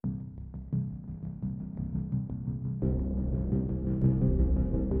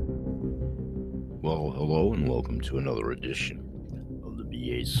Well, hello and welcome to another edition of the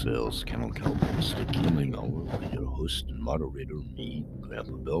BA Sales Kennel Cow Holistic Healing Hour with your host and moderator, me,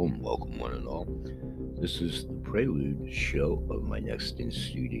 Grandpa Bill, and welcome one and all. This is the prelude show of my next in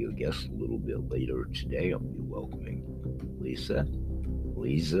studio guest. A little bit later today, I'll be welcoming Liza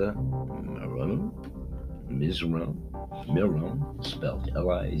Miron, spelled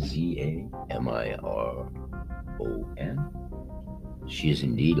Lizamiron. She is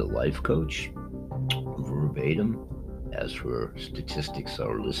indeed a life coach, verbatim, as her statistics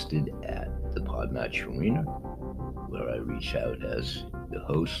are listed at the Podmatch Arena, where I reach out as the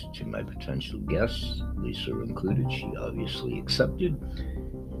host to my potential guests, Lisa included. She obviously accepted.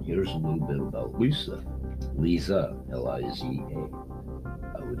 And here's a little bit about Lisa, Liza. I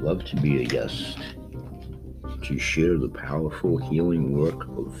would love to be a guest to share the powerful healing work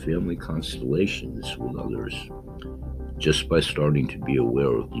of family constellations with others. Just by starting to be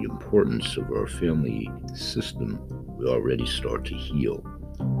aware of the importance of our family system, we already start to heal.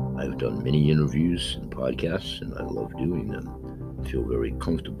 I've done many interviews and podcasts, and I love doing them. I feel very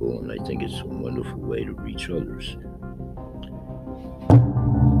comfortable, and I think it's a wonderful way to reach others.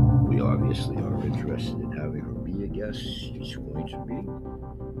 We obviously are interested in having her be a guest. She's going to be.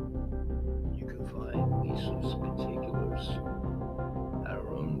 You can find Lisa's particulars at our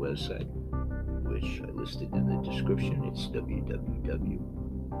own website, which I listed in the description. It's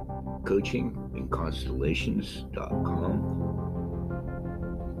www.coachingandconstellations.com.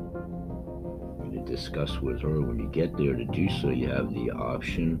 I'm going to discuss with her when you get there. To do so, you have the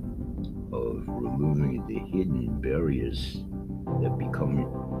option of removing the hidden barriers that become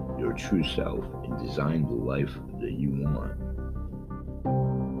your true self and design the life that you want.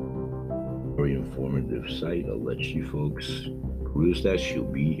 Very informative site. I'll let you folks peruse that. She'll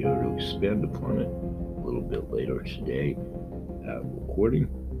be here to expand upon it a little bit later today at recording.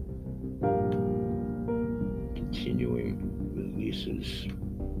 Continuing with Lisa's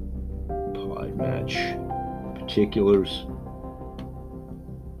Podmatch particulars,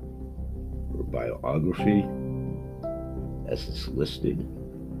 her biography as it's listed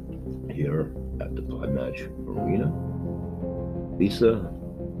here at the Podmatch Arena. Lisa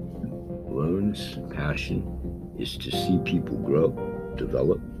Malone's passion is to see people grow,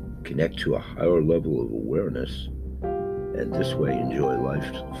 develop, connect to a higher level of awareness, and this way enjoy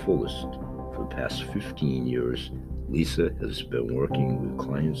life to the fullest. For the past 15 years, Lisa has been working with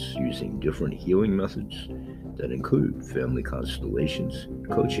clients using different healing methods that include family constellations,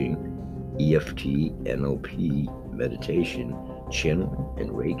 coaching, EFT, NLP, meditation, channeling, and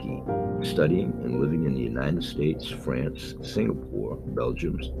Reiki, studying and living in the United States, France, Singapore,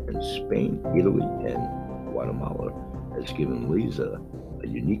 Belgium, and Spain, Italy, and Guatemala has given Lisa a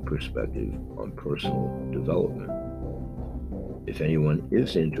unique perspective on personal development. If anyone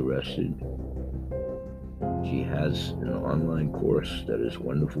is interested, she has an online course that is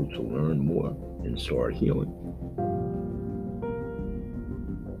wonderful to learn more and start healing.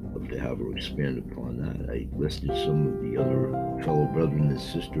 Love to have her expand upon that. I listed some of the other fellow brethren and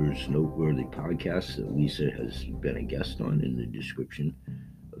sisters noteworthy podcasts that Lisa has been a guest on in the description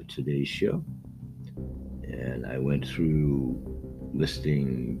of today's show. And I went through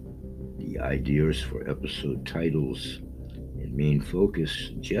listing the ideas for episode titles and main focus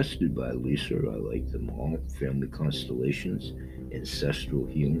suggested by Lisa. I like them all: family constellations, ancestral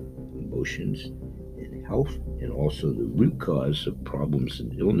healing, emotions, and health, and also the root cause of problems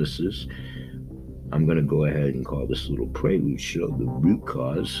and illnesses. I'm going to go ahead and call this little prelude show the root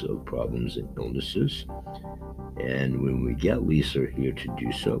cause of problems and illnesses. And when we get Lisa here to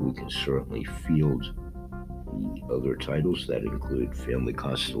do so, we can certainly field the other titles that include family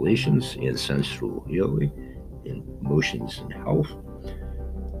constellations, ancestral healing, and emotions and health.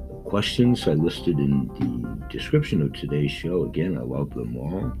 The questions I listed in the description of today's show, again, I love them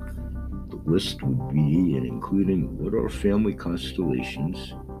all. The list would be, and including, what are family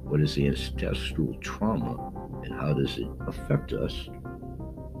constellations, what is ancestral trauma, and how does it affect us?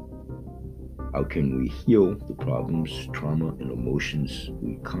 How can we heal the problems, trauma, and emotions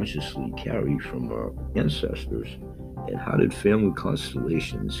we consciously carry from our ancestors? And how did family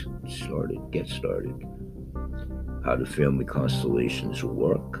constellations get started? How do family constellations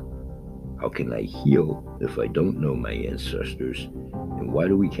work? How can I heal if I don't know my ancestors? And why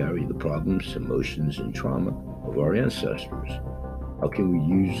do we carry the problems, emotions, and trauma of our ancestors? How can we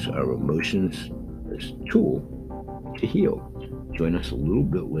use our emotions as a tool to heal? Join us a little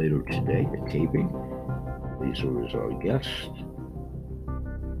bit later today at taping. Lisa is our guest,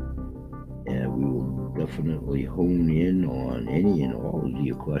 and we will definitely hone in on any and all of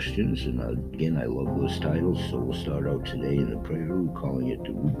your questions. And again, I love those titles. So we'll start out today in the prelude, calling it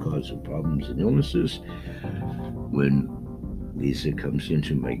The Root Cause of Problems and Illnesses. When Lisa comes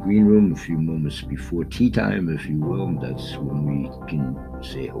into my green room a few moments before tea time, if you will, that's when we can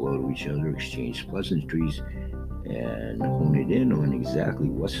say hello to each other, exchange pleasantries, and hone it in on exactly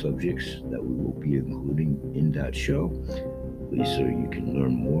what subjects that we will be including in that show. Lisa, you can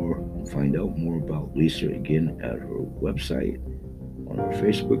learn more and find out more about Lisa again at her website, on her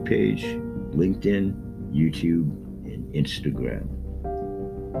Facebook page, LinkedIn, YouTube, and Instagram.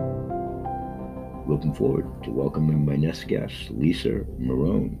 Looking forward to welcoming my next guest, Lisa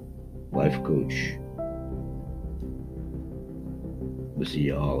Marone, life coach. We'll see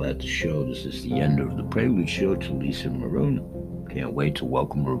you all at the show. This is the end of the Prelude Show to Lisa Marone. Can't wait to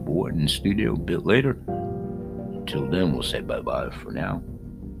welcome her aboard in the studio a bit later. Until then, we'll say bye-bye for now.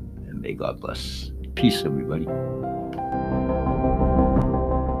 And may God bless. Peace, everybody.